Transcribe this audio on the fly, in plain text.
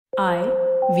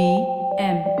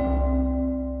IVM.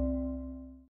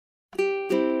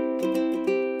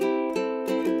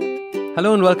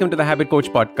 Hello and welcome to the Habit Coach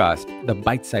Podcast, the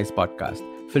bite-sized podcast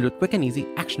filled with quick and easy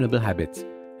actionable habits.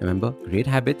 Remember, great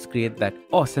habits create that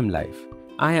awesome life.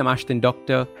 I am Ashton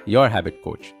Doctor, your habit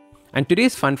coach. And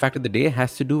today's fun fact of the day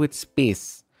has to do with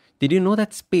space. Did you know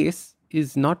that space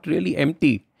is not really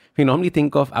empty? We normally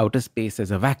think of outer space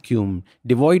as a vacuum,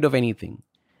 devoid of anything.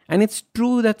 And it's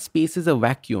true that space is a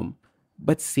vacuum,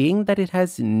 but saying that it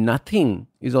has nothing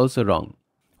is also wrong.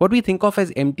 What we think of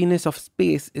as emptiness of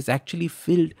space is actually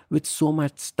filled with so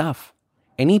much stuff.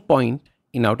 Any point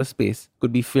in outer space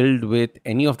could be filled with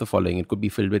any of the following. It could be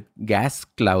filled with gas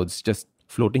clouds just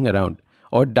floating around,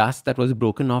 or dust that was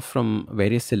broken off from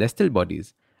various celestial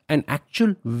bodies. An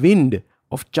actual wind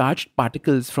of charged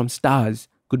particles from stars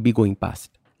could be going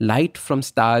past. Light from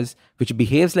stars, which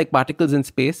behaves like particles in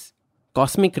space,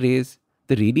 cosmic rays,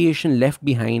 the radiation left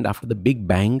behind after the Big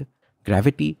Bang,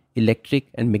 gravity, electric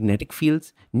and magnetic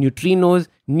fields, neutrinos,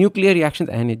 nuclear reactions,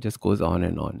 and it just goes on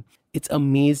and on. It's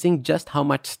amazing just how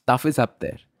much stuff is up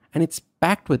there, and it's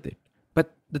packed with it.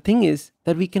 But the thing is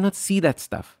that we cannot see that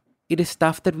stuff. It is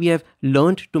stuff that we have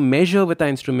learned to measure with our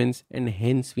instruments, and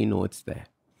hence we know it's there.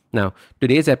 Now,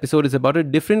 today's episode is about a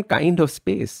different kind of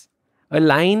space. A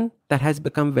line that has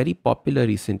become very popular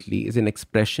recently is an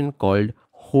expression called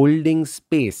holding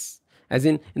space, as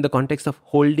in the context of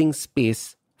holding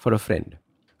space for a friend.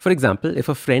 For example, if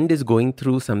a friend is going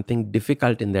through something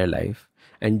difficult in their life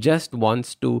and just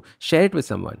wants to share it with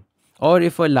someone, or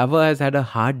if a lover has had a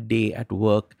hard day at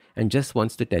work and just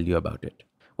wants to tell you about it.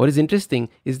 What is interesting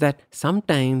is that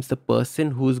sometimes the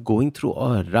person who is going through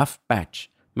a rough patch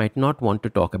might not want to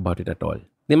talk about it at all.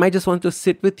 They might just want to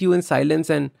sit with you in silence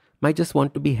and might just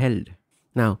want to be held.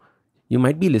 Now, you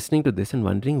might be listening to this and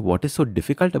wondering what is so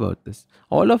difficult about this.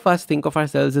 All of us think of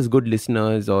ourselves as good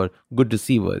listeners or good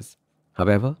receivers.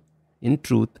 However, in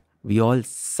truth, we all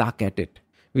suck at it.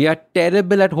 We are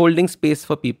terrible at holding space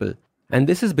for people. And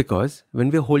this is because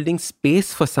when we're holding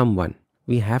space for someone,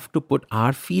 we have to put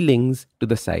our feelings to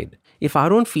the side. If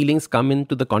our own feelings come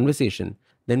into the conversation,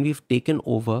 then we've taken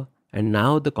over and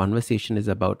now the conversation is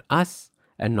about us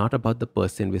and not about the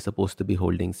person we're supposed to be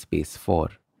holding space for.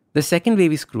 The second way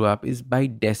we screw up is by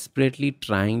desperately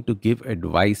trying to give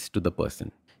advice to the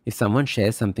person. If someone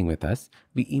shares something with us,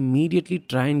 we immediately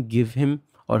try and give him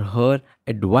or her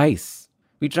advice.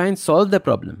 We try and solve the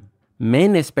problem.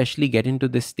 Men especially get into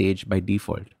this stage by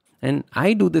default. And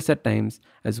I do this at times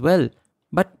as well.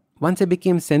 But once I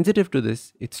became sensitive to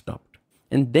this, it stopped.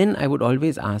 And then I would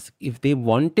always ask if they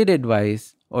wanted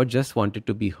advice or just wanted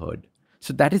to be heard.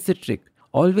 So that is the trick.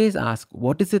 Always ask,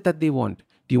 what is it that they want?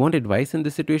 Do you want advice in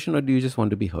this situation or do you just want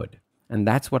to be heard? And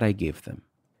that's what I gave them.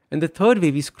 And the third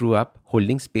way we screw up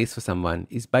holding space for someone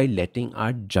is by letting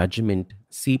our judgment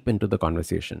seep into the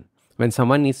conversation. When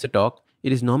someone needs to talk,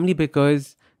 it is normally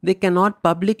because they cannot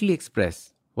publicly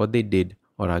express what they did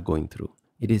or are going through.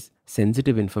 It is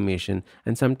sensitive information,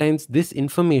 and sometimes this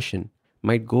information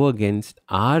might go against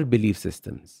our belief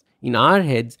systems. In our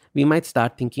heads, we might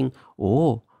start thinking,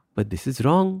 oh, but this is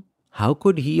wrong. How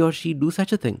could he or she do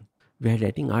such a thing? We are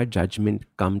letting our judgment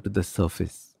come to the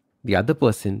surface. The other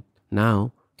person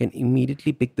now can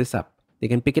immediately pick this up. They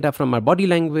can pick it up from our body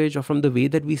language or from the way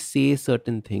that we say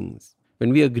certain things.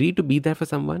 When we agree to be there for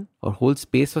someone or hold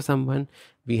space for someone,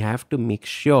 we have to make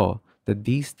sure that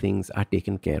these things are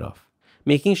taken care of.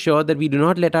 Making sure that we do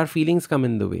not let our feelings come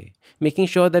in the way. Making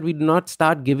sure that we do not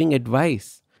start giving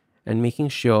advice. And making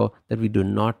sure that we do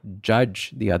not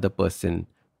judge the other person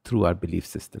through our belief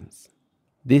systems.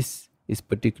 This is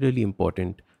particularly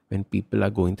important when people are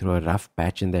going through a rough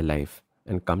patch in their life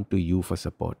and come to you for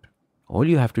support. All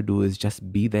you have to do is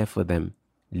just be there for them,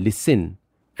 listen,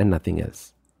 and nothing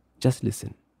else. Just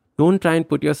listen. Don't try and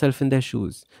put yourself in their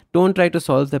shoes. Don't try to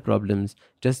solve their problems.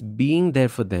 Just being there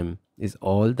for them is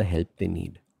all the help they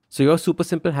need. So your super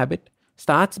simple habit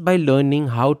starts by learning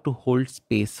how to hold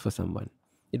space for someone.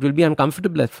 It will be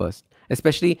uncomfortable at first,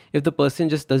 especially if the person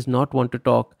just does not want to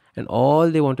talk and all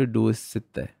they want to do is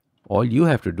sit there. All you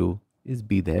have to do is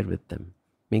be there with them.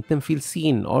 Make them feel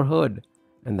seen or heard.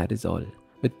 And that is all.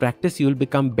 With practice, you will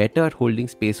become better at holding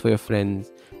space for your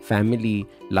friends, family,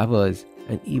 lovers,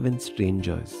 and even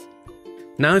strangers.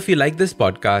 Now, if you like this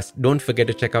podcast, don't forget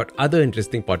to check out other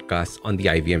interesting podcasts on the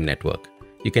IVM network.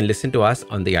 You can listen to us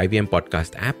on the IVM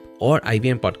Podcast app or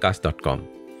ivmpodcast.com.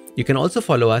 You can also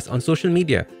follow us on social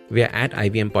media. We are at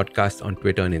IVM Podcast on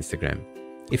Twitter and Instagram.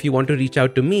 If you want to reach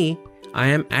out to me, I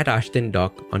am at Ashton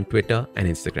Doc on Twitter and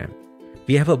Instagram.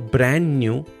 We have a brand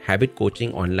new habit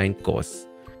coaching online course,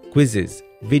 quizzes,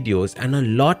 videos, and a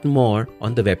lot more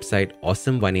on the website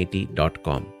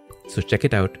awesome180.com. So check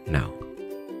it out now.